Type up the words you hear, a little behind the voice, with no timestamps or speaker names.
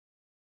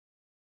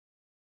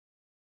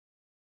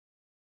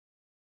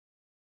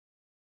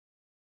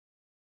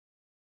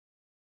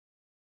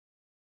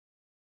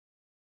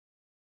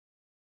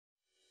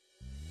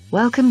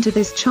Welcome to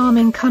this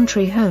charming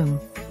country home.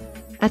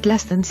 At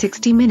less than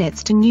 60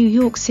 minutes to New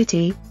York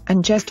City,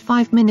 and just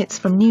 5 minutes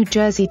from New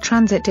Jersey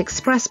Transit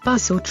Express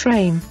bus or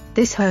train,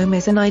 this home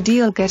is an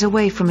ideal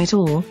getaway from it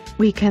all,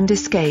 weekend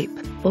escape,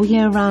 or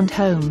year-round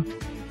home.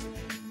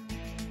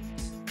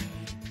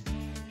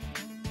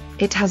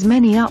 It has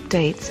many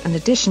updates and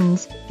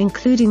additions,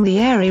 including the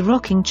airy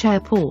rocking chair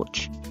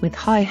porch, with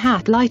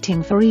hi-hat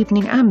lighting for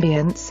evening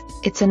ambience.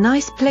 It's a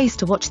nice place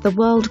to watch the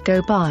world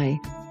go by.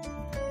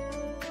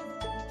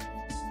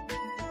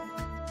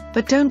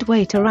 But don't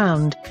wait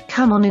around,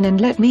 come on in and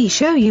let me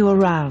show you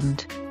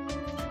around.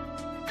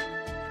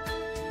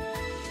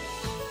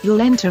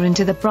 You'll enter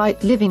into the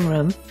bright living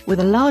room,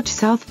 with a large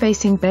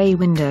south-facing bay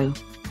window.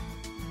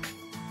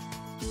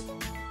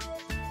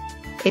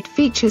 It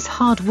features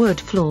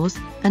hardwood floors,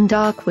 and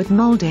dark wood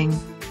molding.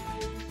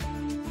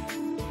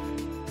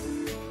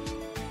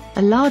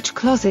 A large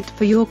closet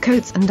for your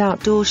coats and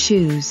outdoor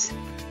shoes.